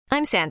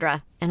I'm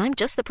Sandra, and I'm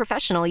just the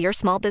professional your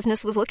small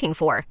business was looking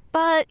for.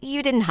 But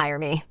you didn't hire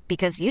me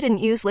because you didn't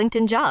use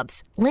LinkedIn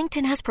Jobs.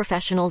 LinkedIn has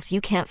professionals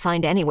you can't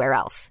find anywhere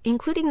else,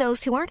 including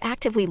those who aren't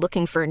actively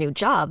looking for a new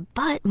job,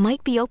 but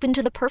might be open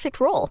to the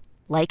perfect role,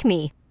 like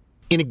me.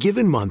 In a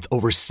given month,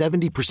 over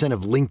 70%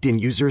 of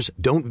LinkedIn users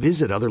don't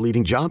visit other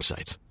leading job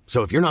sites.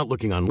 So if you're not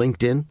looking on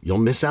LinkedIn, you'll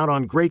miss out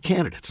on great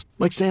candidates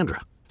like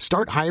Sandra.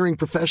 Start hiring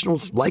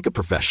professionals like a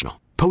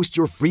professional. Post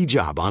your free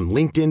job on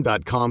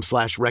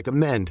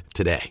linkedin.com/recommend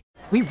today.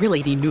 We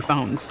really need new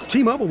phones.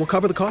 T-Mobile will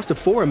cover the cost of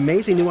 4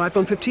 amazing new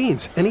iPhone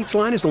 15s, and each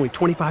line is only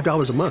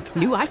 $25 a month.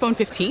 New iPhone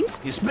 15s?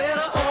 It's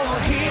better over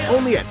here.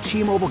 Only at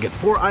T-Mobile, get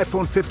 4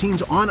 iPhone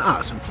 15s on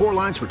us and 4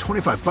 lines for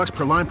 $25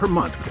 per line per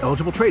month with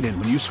eligible trade-in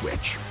when you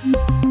switch.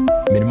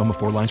 Minimum of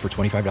 4 lines for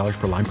 $25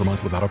 per line per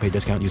month with autopay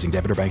discount using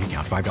debit or bank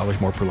account.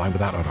 $5 more per line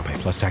without autopay,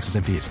 plus taxes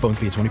and fees. Phone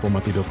fee at 24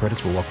 monthly bill credits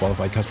for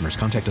well-qualified customers.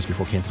 Contact us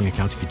before canceling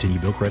account to continue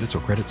bill credits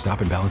or credit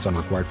stop and balance on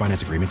required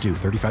finance agreement due.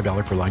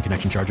 $35 per line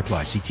connection charge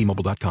applies. See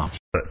T-Mobile.com.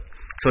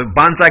 So,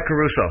 Bonsai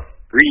Caruso.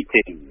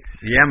 Greetings.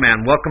 Yeah,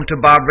 man. Welcome to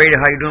Bob Radio.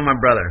 How you doing, my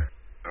brother?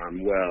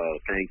 I'm well.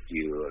 Thank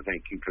you.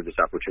 Thank you for this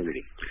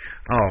opportunity.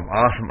 Oh,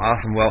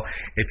 awesome. Well,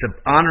 it's an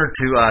honor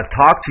to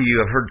talk to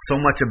you. I've heard so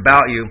much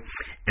about you,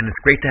 and it's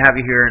great to have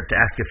you here to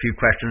ask you a few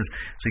questions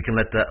so you can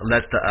let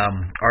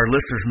our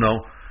listeners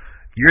know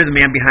you're the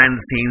man behind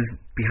the scenes,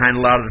 behind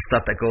a lot of the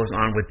stuff that goes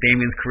on with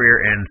Damien's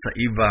career. And so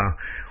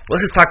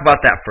let's just talk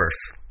about that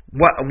first.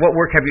 What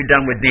work have you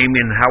done with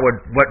Damien?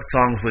 What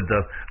songs would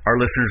our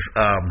listeners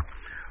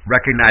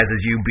recognize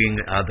as you being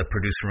the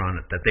producer on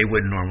it that they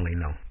wouldn't normally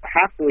know?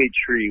 Halfway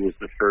Tree was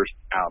the first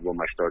album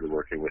I started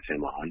working with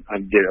him on.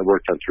 I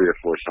worked on 3 or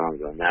 4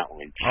 songs on that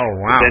one. Oh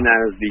wow! But then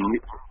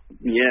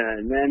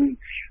and then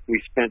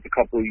we spent a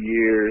couple of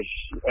years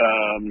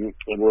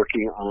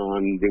working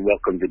on the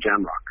Welcome to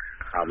Jamrock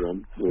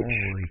album, which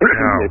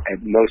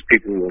most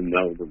people will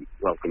know the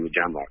Welcome to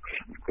Jamrock,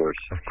 of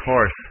course. Of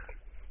course.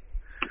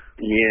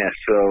 Yeah,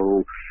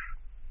 so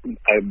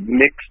I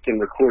mixed and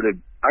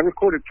recorded. I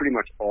recorded pretty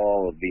much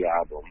all of the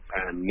album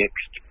and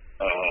mixed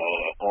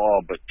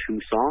all but 2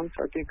 songs,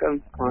 I think, on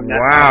that.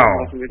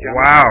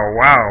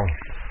 Wow.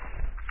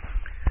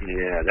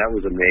 Yeah, that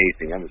was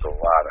amazing. That was a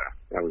lot of.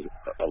 That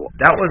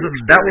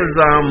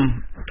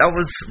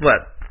was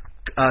what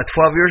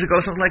 12 years ago,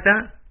 something like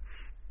that.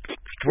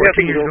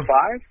 14 years ago.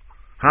 5?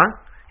 Huh?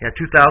 Yeah,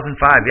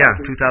 2005. Yeah,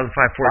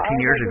 2005. 14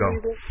 years ago.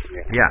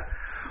 Yeah.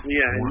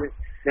 Yeah.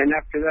 Then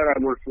after that,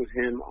 I worked with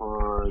him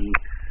on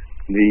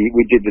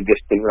we did the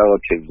Distant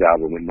Relatives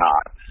album with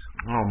Knots.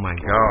 Oh my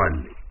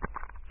God.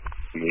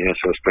 Yeah,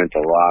 so I spent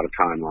a lot of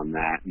time on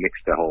that,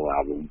 mixed the whole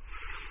album.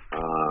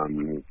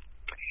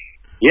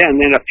 Yeah, and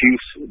then a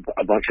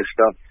bunch of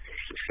stuff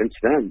since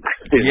then.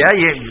 Yeah,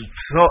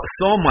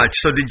 so much.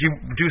 So did you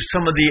do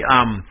some of the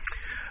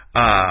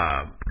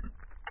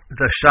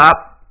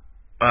shop?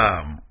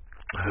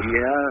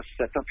 Yeah,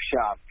 set up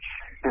shop.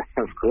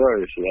 Of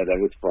course, yeah, that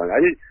was fun.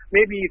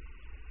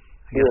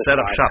 Set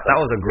up shop. That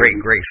was a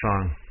great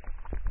song.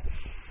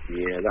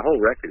 Yeah, the whole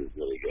record is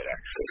really good,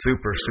 actually.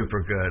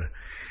 Super good.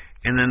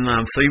 And then,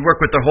 so you work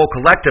with the whole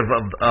collective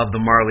of the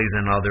Marleys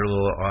and all their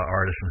little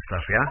artists and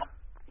stuff, yeah?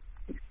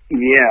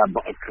 Yeah,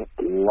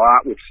 a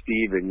lot with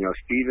Steven.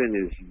 Steven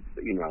is,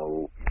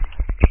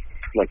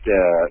 like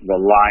the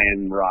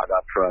Lion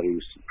Raga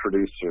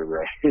producer,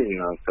 right?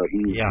 So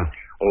he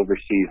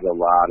oversees a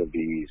lot of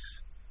these,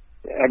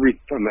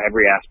 from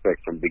every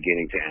aspect from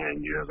beginning to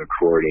end. The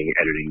recording,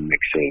 editing,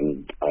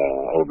 mixing,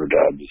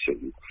 overdubs,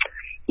 and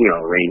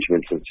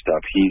arrangements and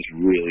stuff. He's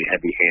really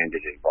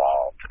heavy-handed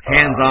involved.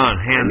 Hands on.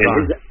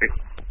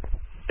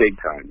 Big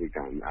time.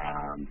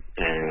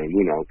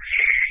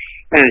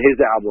 And his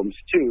albums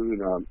too,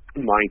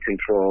 Mind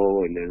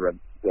Control and then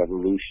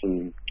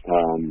Revolution.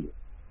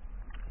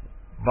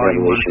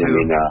 Volume 1,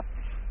 2.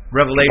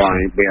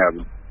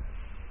 Revelation.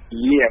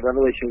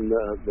 Revelation,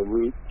 the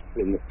Root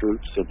and the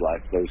Fruits of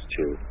Life, those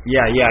 2.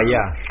 Yeah.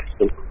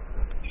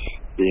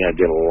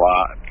 Did a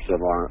lot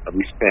of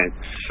we spent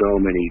so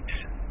many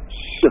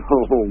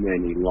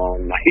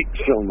long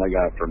nights, oh my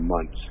God, for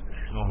months.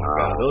 Oh my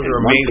God, those are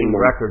amazing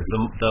records.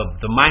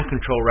 The Mind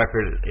Control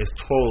record is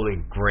totally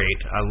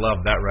great. I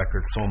love that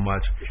record so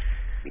much.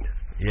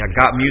 Yeah,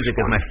 Got Music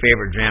is my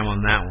favorite jam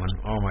on that one.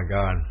 Oh my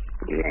God.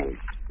 Yeah,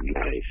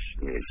 nice.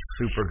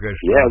 Super good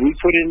stuff. Yeah, we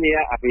put in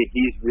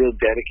he's real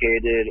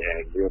dedicated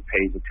and real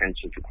pays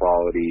attention to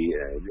quality,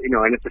 and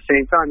at the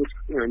same time,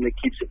 and it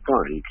keeps it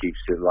fun. He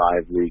keeps it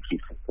lively,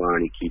 keeps it fun,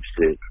 he keeps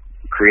it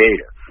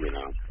creative.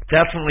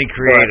 Definitely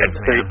creative,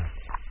 man.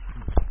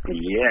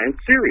 Yeah, and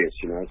serious,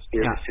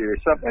 serious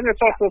stuff. And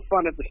it's also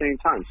fun at the same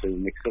time, so you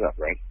mix it up,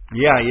 right?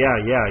 Yeah.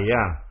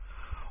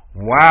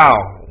 Wow.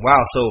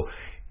 So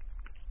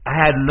I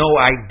had no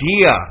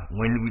idea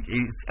when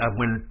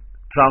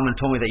Solomon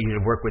told me that you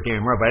had worked with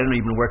Damian Marley, but I didn't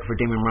even work for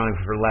Damian Marley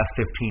for the last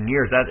 15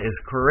 years. That is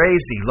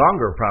crazy.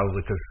 Longer,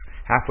 probably, because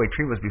Halfway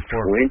Tree was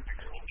before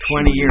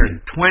 20 years.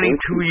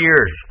 22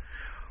 years.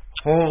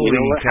 Holy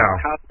cow.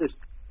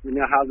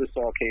 How this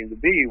all came to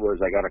be was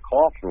I got a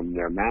call from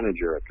their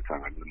manager at the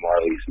time, the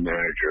Marley's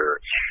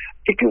manager,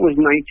 think it was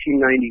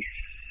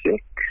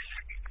 1996,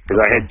 because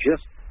I had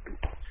just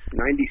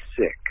 96,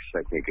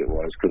 I think it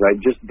was, because I'd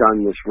just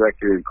done this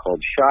record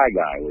called Shy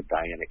Guy with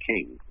Diana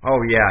King.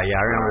 Oh yeah,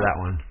 I remember that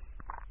one.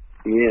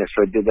 Yeah,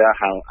 so I did that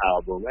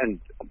album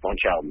and a bunch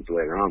of albums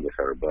later on with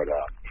her. But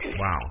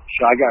wow,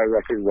 Shy Guy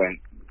record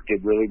did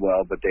really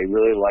well, but they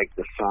really liked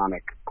the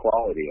sonic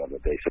quality of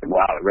it. They said,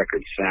 "Wow, the record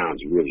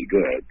sounds really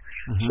good."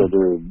 Mm-hmm. So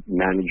the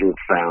manager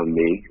found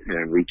me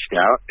and reached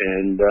out,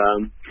 and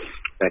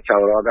that's how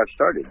it all got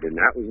started. And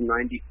that was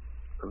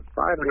 95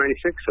 or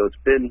 96, so it's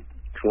been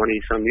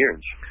 20-some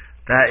years.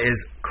 That is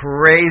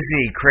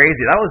crazy.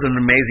 That was an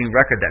amazing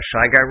record, that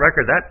Shy Guy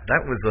record.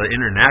 That was an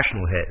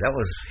international hit. That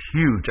was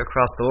huge. That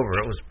crossed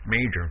over. It was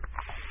major.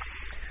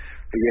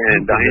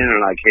 Yeah, and Diana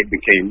and I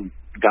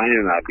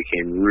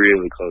became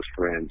really close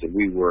friends, and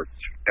we worked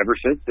ever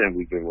since then.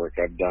 We've been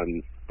working. I've done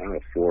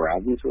 4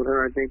 albums with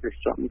her, I think, or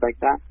something like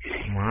that.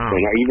 Wow.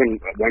 And I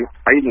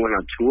even went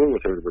on tour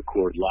with her to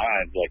record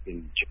live, like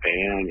in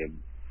Japan and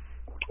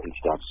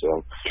stuff.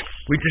 So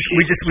we just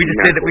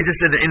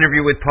did an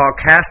interview with Paul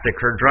Kastic,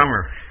 her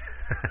drummer.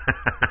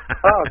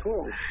 Oh,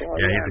 cool.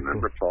 Yeah, I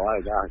remember Paul.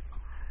 I got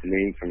the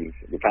name from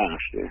the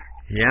past.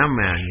 Yeah,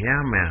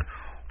 man.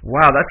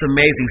 Wow, that's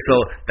amazing. So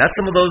that's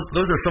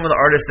those are some of the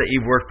artists that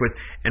you've worked with.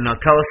 And now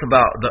tell us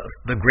about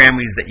the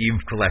Grammys that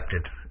you've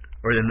collected,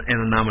 or and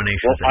the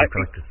nominations that you've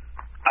collected.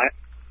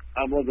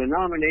 Well, the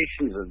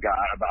nominations have got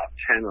about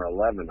 10 or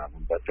 11 of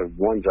them, but the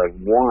ones I've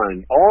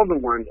won, all the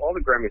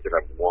Grammys that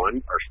I've won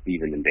are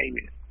Stephen and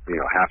Damien.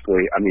 Not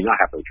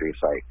halfway through,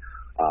 sorry.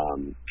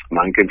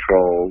 Mind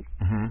Control,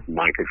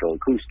 Mind Control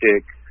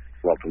Acoustic,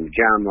 Welcome to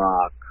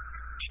Jamrock,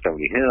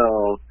 Stony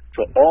Hill.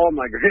 So all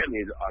my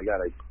Grammys, I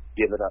gotta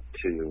give it up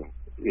to,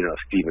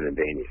 Stephen and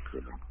Damien.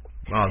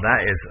 Wow,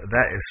 that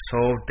is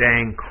so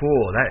dang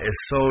cool. That is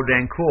so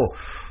dang cool.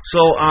 So,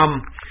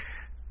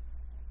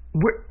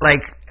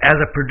 like, as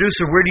a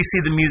producer, where do you see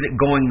the music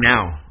going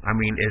now? I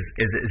mean,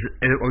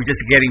 are we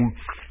just getting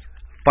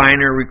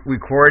finer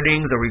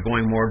recordings? Are we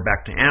going more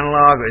back to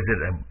analog?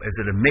 Is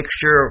it a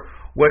mixture?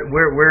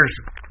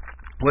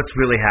 What's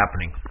really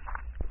happening?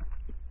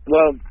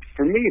 Well,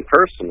 for me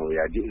personally,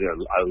 I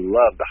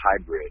love the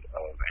hybrid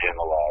of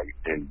analog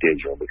and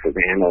digital, because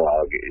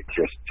analog is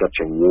just such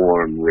a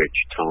warm, rich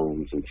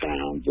tones and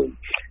sounds, and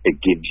it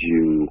gives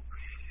you,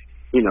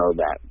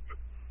 that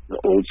the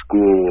old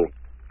school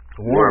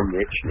warm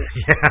richness.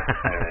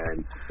 Yeah.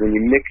 And when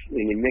you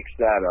mix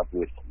that up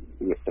with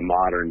the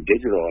modern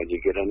digital, and you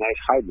get a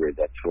nice hybrid.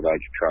 That's what I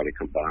try to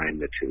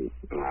combine the two,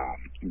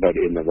 but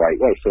in the right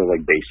way. So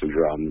like bass and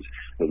drums,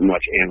 as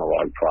much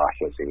analog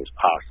processing as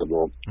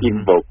possible,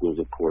 even vocals,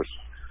 of course,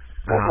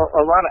 a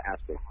lot of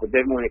aspects. But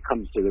then when it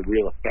comes to the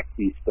real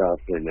effecty stuff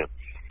and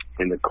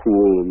the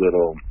cool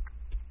little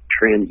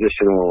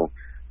transitional,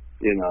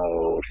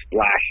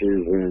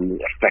 splashes and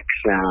effect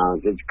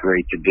sounds, it's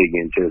great to dig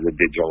into the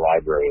digital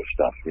library of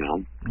stuff,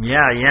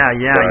 Yeah.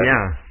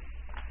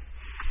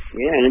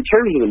 Yeah, and in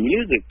terms of the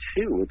music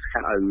too,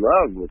 I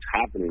love what's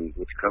happening,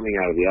 what's coming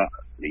out of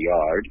the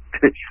yard,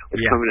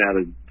 what's coming out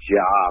of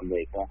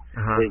Jamaica.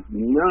 It's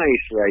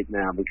nice right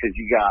now because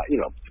you got,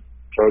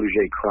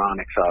 Protege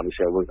Chronics,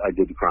 obviously. I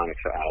did the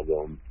Chronics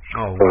album.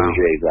 Oh, wow.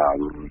 Protege's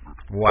album.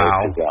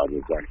 Wow. His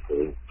album,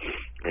 actually.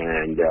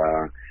 And,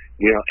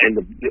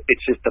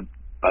 it's just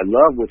I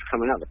love what's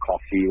coming out. The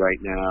coffee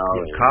right now.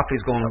 Yeah,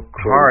 coffee's going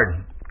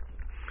hard.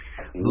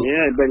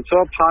 Yeah, but it's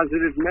all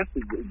positive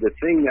message. The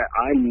thing that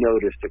I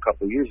noticed a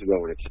couple of years ago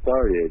when it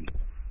started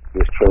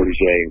was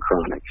Protege and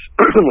Chronics.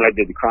 When I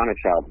did the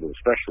Chronics album,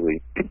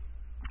 especially.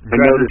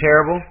 Driving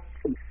Terrible?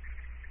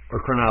 Or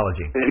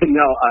Chronology?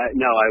 No,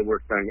 I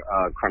worked on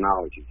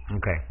Chronology.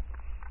 Okay.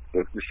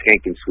 With the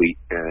Skank and Sweet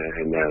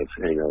and I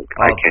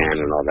Can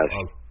and all that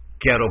stuff.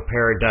 Ghetto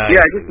Paradise.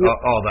 Yeah,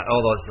 all that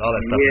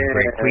stuff is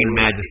great. Queen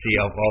Majesty,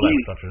 all that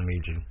stuff is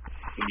amazing.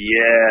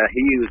 Yeah,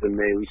 he was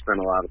amazing. We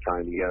spent a lot of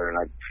time together, and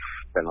I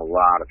spent a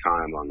lot of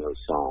time on those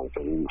songs,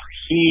 and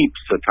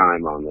heaps of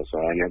time on those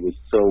songs. And it was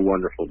so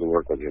wonderful to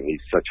work with him.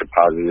 He's such a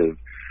positive,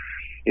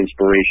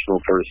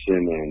 inspirational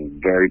person, and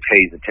very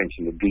pays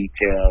attention to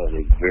detail,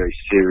 and is very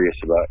serious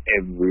about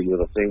every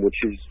little thing, which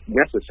is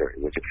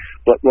necessary.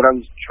 But what I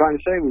was trying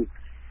to say was,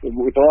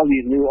 with all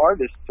these new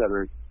artists that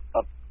are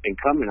up and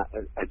coming,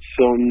 it's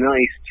so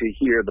nice to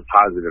hear the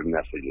positive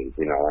messages,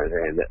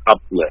 and the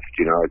uplift,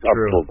 it's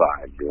upful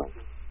vibes,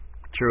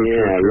 True.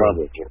 I love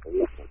it.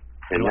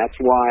 And that's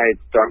why it's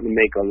starting to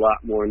make a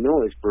lot more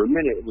noise. For a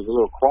minute, it was a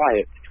little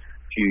quiet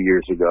a few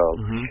years ago,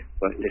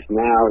 but it's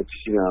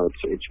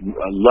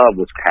I love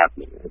what's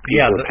happening.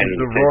 Yeah, it's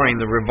the roaring,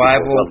 the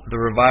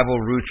revival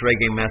roots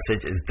reggae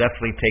message is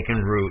definitely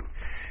taking root.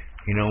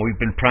 We've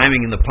been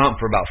priming in the pump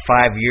for about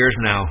 5 years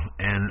now,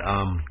 and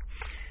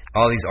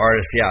all these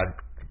artists,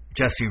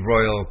 Jesse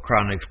Royal,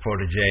 Chronix,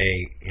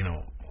 Protege,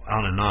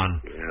 on and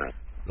on. Yeah.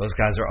 Those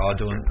guys are all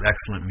doing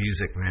excellent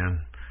music,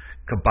 man.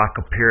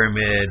 Kabaka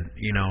Pyramid,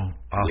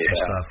 awesome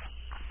stuff.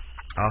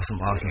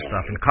 Awesome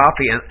stuff. And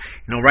coffee, and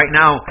right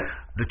now,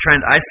 the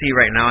trend I see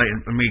right now,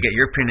 and let me get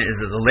your opinion, is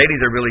that the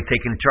ladies are really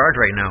taking charge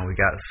right now. We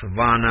got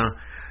Savannah,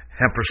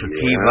 Hemper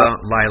Sativa,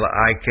 Lila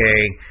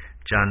Ike,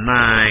 John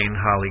Nine,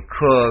 Holly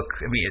Cook.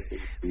 I mean,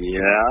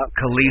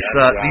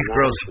 Kalisa. These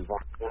girls.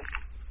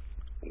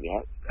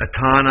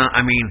 Atana.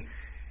 I mean,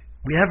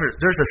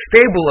 there's a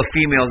stable of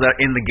females that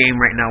in the game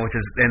right now,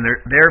 and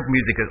their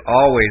music is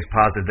always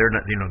positive. They're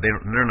not,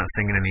 they're not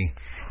singing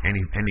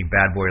any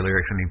bad boy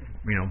lyrics, any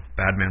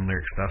bad man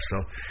lyric stuff. So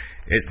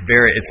it's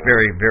very,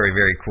 very,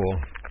 very cool.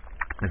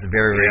 It's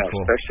very, very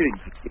cool.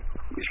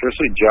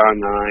 Especially John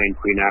Nine,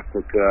 Queen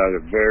Africa.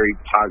 They're very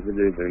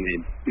positive and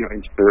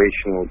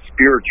inspirational,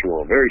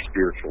 spiritual, very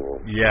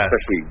spiritual. Yes.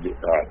 Especially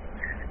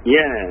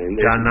and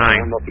John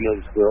Nine. I'm up in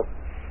this girl.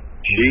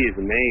 She is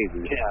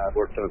amazing. Yeah, I've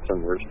worked on some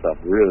of her stuff.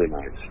 Really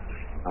nice.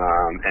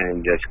 And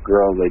this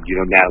girl,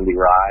 Natalie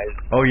Rise.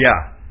 Oh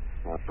yeah.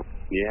 Her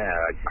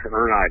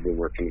and I have been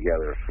working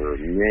together for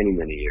many,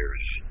 many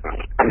years.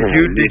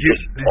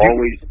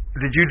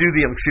 Did you do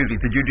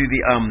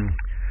the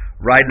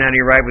Ride Natty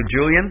Ride with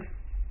Julian?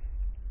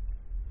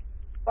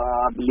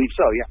 I believe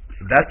so. Yeah.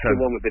 That's the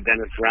one with the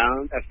Dennis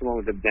Brown. That's the one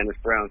with the Dennis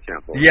Brown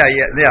sample. Yeah.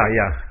 Yeah.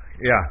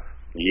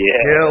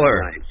 Killer.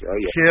 Nice. Oh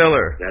yeah.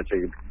 Killer. That's a.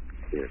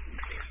 Yeah.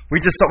 We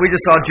just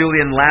saw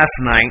Julian last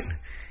night,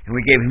 and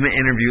we gave him an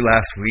interview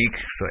last week.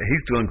 So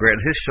he's doing great.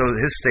 His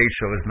stage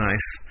show is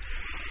nice.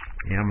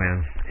 Yeah, man.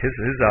 His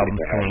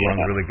album's coming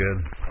along really good.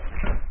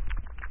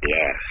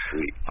 Yeah,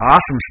 sweet.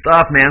 Awesome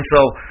stuff, man.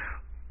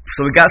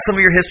 So we got some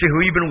of your history,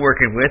 who you've been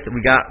working with, and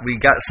we got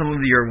some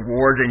of your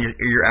awards and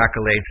your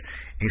accolades.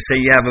 You say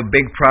you have a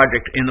big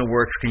project in the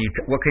works.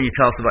 What can you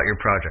tell us about your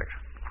project?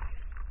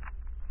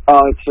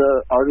 It's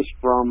an artist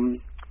from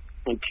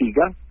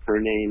Antigua. Her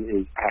name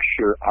is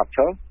Asher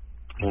Otto,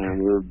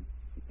 and we're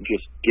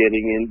just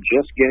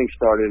getting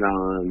started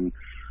on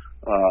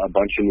a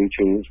bunch of new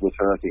tunes with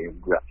her. I think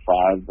I've got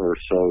 5 or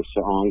so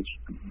songs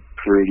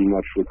pretty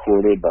much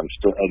recorded, but I'm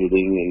still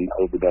editing and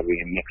overdubbing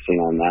and mixing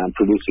on that. I'm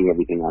producing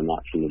everything on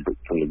that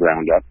from the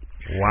ground up.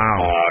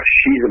 Wow.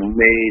 She's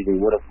amazing.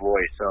 What a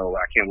voice. So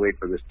I can't wait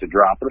for this to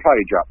drop. It'll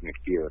probably drop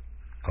next year.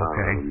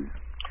 Okay.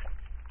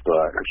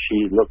 But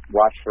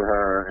watch for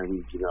her,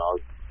 and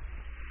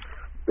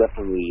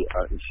definitely,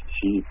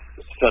 she's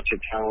such a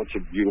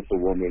talented, beautiful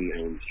woman,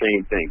 and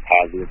same thing,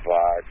 positive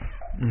vibes,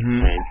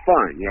 and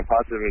fun,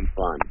 positive and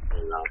fun,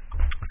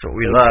 That's what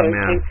we love,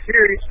 man. And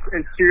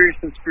serious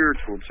and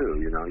spiritual, too,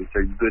 It's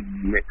a good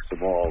mix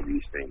of all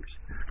these things.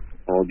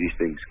 All these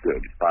things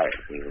good. Buy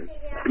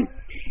it,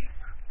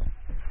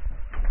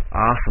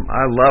 Awesome.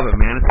 I love it,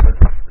 man.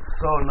 It's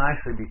so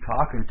nice to be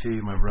talking to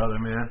you, my brother,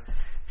 man.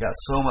 Got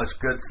so much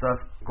good stuff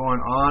going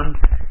on,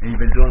 and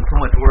you've been doing so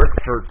much work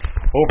for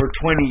over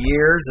 20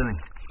 years, and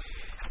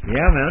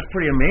yeah, man, that's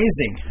pretty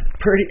amazing.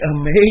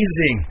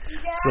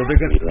 So they're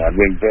gonna. I've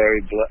been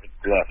very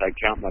blessed. I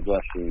count my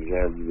blessings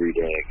every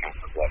day. I count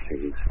my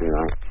blessings.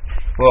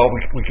 Well,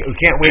 we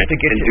can't wait to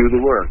get you do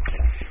the work.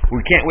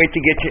 We can't wait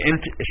to get you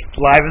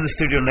live in the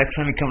studio next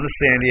time you come to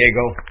San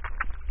Diego,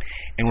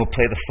 and we'll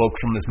play the folk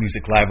some of this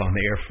music live on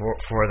the air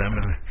for them.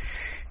 And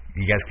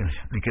you guys can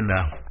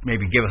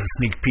maybe give us a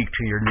sneak peek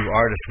to your new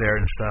artist there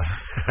and stuff.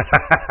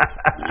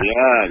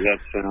 Yeah, that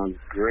sounds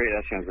great.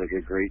 That sounds like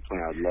a great plan.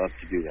 I'd love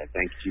to do that.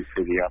 Thank you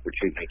for the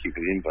opportunity. Thank you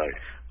for the invite.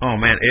 Oh,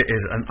 man, it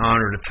is an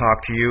honor to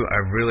talk to you.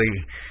 I really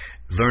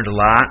learned a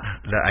lot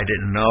that I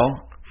didn't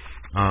know.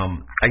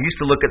 I used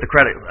to look at the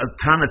credits a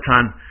ton,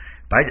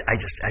 but I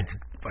guess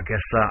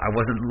I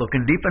wasn't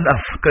looking deep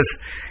enough because,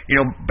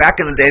 back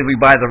in the day we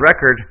buy the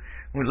record,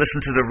 we listen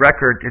to the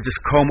record and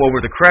just comb over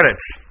the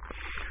credits.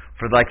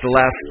 For like the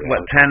last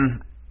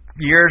 10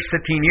 years,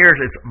 15 years,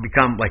 it's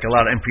become like a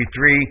lot of MP3,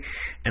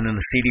 and then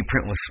the CD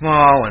print was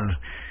small, and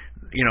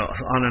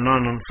on and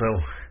on. So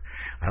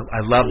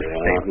I love it.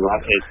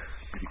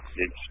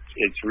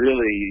 It's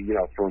really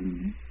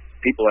from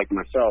people like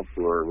myself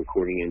who are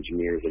recording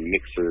engineers and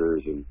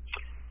mixers, and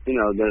a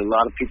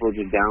lot of people are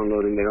just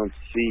downloading. They don't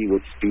see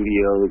what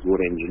studios,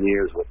 what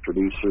engineers, what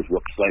producers, who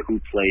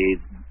played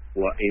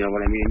what. You know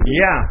what I mean?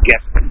 Yeah.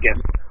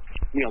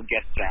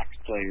 Guest sax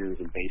players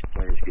and bass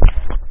players.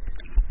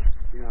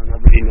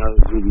 Nobody knows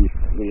who these.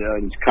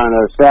 It's kind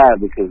of sad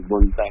because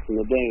back in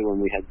the day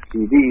when we had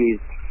CDs,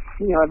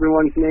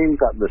 everyone's name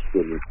got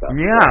listed and stuff.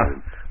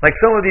 Yeah, like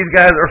some of these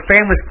guys are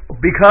famous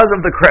because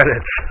of the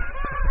credits.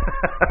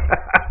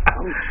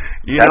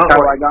 That's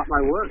how I got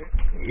my work.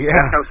 Yeah.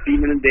 That's how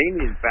Stephen and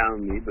Damien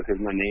found me, because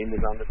my name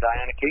was on the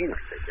Diana King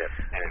record.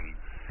 And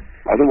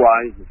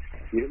otherwise.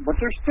 But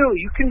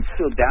you can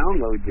still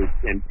download it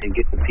and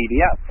get the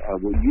PDF.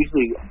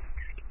 Usually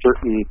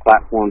certain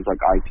platforms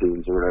like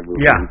iTunes or whatever,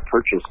 when you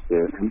purchase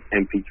the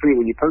MP3,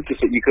 when you purchase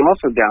it, you can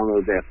also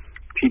download that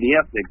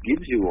PDF that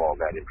gives you all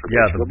that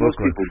information. Yeah, the but most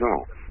people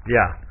don't.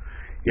 Yeah.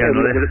 We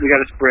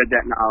got to spread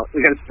that knowledge.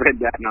 We got to spread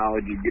that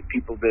knowledge and get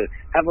people to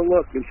have a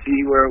look and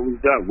see where it was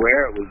done,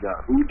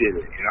 who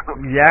did it.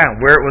 Yeah,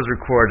 where it was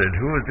recorded,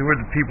 who were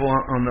the people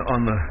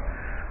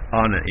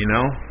on it.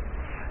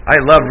 I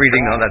love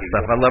reading all that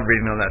stuff.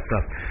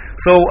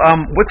 So,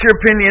 what's your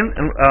opinion?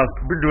 And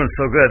we're doing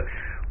so good.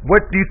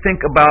 What do you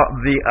think about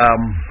the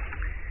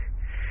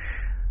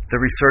the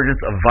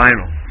resurgence of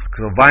vinyl?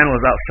 Because vinyl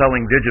is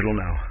outselling digital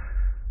now.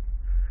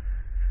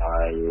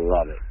 I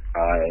love it.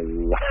 Are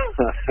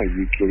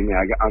you kidding me?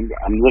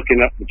 I'm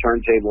looking up the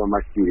turntable in my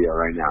studio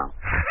right now.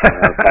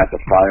 I'm about to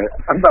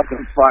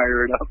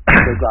fire it up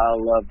because I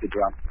love to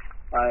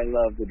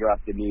drop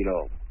the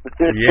needle.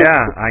 Yeah,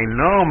 I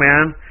know,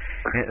 man.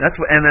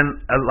 And then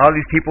a lot of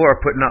these people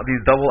are putting out these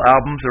double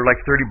albums. They're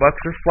like $30.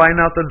 They're flying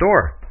out the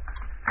door.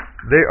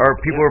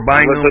 People are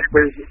buying them.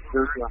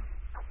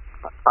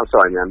 I'm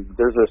sorry, man.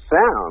 There's a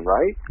sound,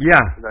 right?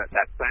 Yeah.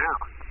 That sound,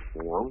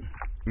 you know.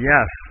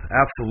 Yes,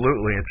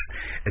 absolutely.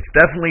 It's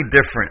definitely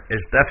different.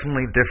 It's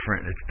definitely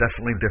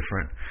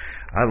different.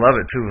 I love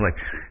it too. Like,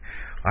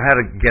 I had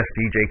a guest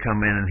DJ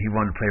come in and he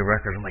wanted to play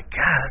records. I'm like,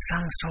 God, that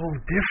sounds so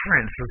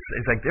different.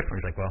 It's like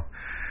different. He's like, well,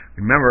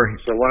 remember.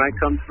 So when I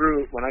come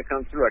through,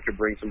 I could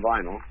bring some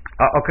vinyl.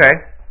 Okay,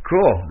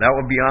 cool. That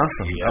would be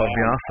awesome. Yeah, that would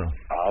be awesome.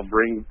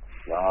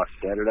 I'll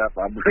set it up.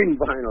 I'll bring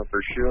vinyl for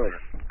sure.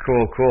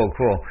 Cool.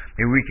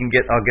 Maybe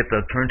I'll get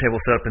the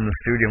turntable set up in the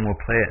studio and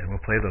we'll play it.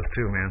 We'll play those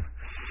too, man.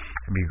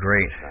 It'd be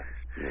great.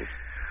 Nice.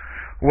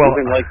 Well,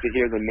 even like to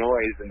hear the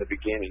noise in the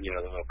beginning, you know,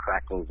 the little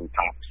crackles and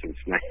pops and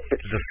snaps.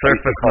 The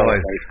surface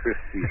noise.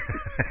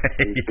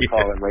 We used to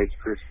call it Rice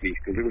Krispies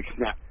because it would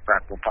snap,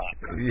 crackle,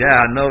 pop. Yeah,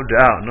 no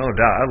doubt.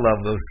 I love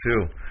those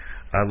too.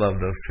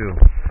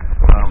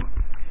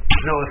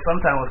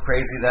 Sometimes it was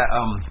crazy that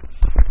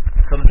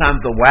sometimes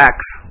the wax,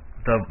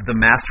 the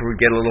master would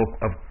get a little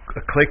a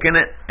click in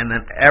it, and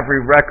then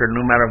every record, no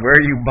matter where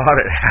you bought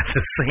it, had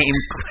the same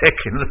click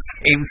in the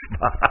same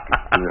spot.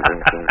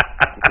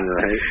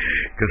 Right.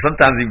 Because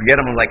sometimes you get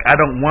them and like,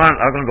 I'm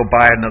going to go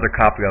buy another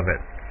copy of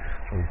it.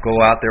 So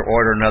go out there,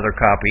 order another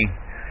copy,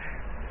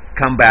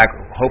 come back,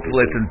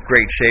 hopefully it's in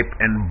great shape,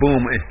 and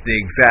boom, it's the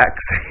exact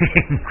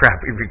same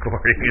crappy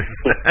recordings.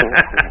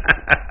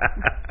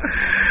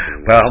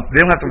 Well,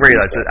 they don't have to worry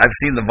about it. I've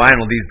seen the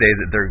vinyl these days.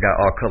 They've got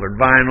all colored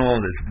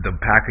vinyls. The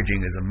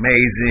packaging is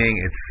amazing.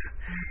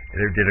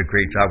 They did a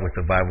great job with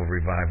the vinyl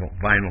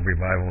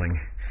revivaling.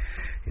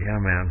 Yeah,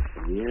 man.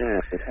 Yeah,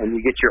 and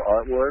you get your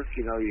artwork.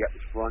 You know, you got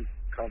the front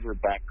cover,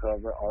 back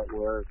cover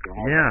artwork. And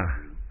all yeah,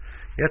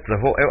 that. It's the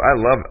whole. I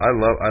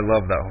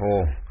love that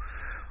whole,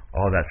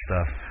 all that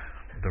stuff,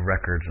 the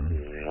records and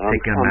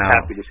taking them out.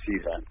 I'm happy to see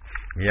that.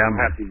 Yeah, I'm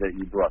happy that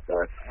you brought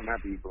that. I'm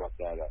happy you brought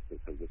that up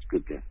because it's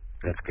good to.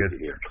 That's good.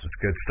 That's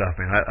good stuff,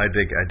 man. I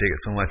dig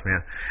it so much,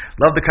 man.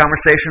 Love the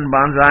conversation,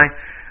 Bonsai.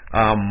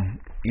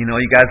 You know,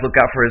 you guys look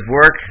out for his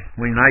work.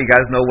 Now you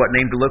guys know what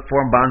name to look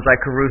for, Bonsai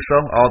Caruso.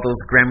 All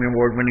those Grammy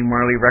Award-winning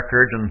Marley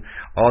records and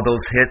all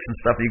those hits and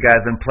stuff that you guys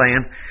have been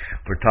playing.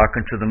 We're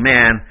talking to the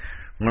man,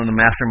 one of the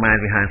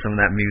masterminds behind some of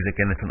that music,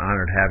 and it's an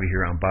honor to have you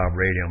here on Bob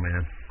Radio,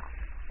 man.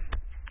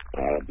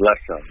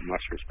 Bless up.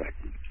 Much respect.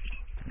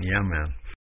 Yeah, man.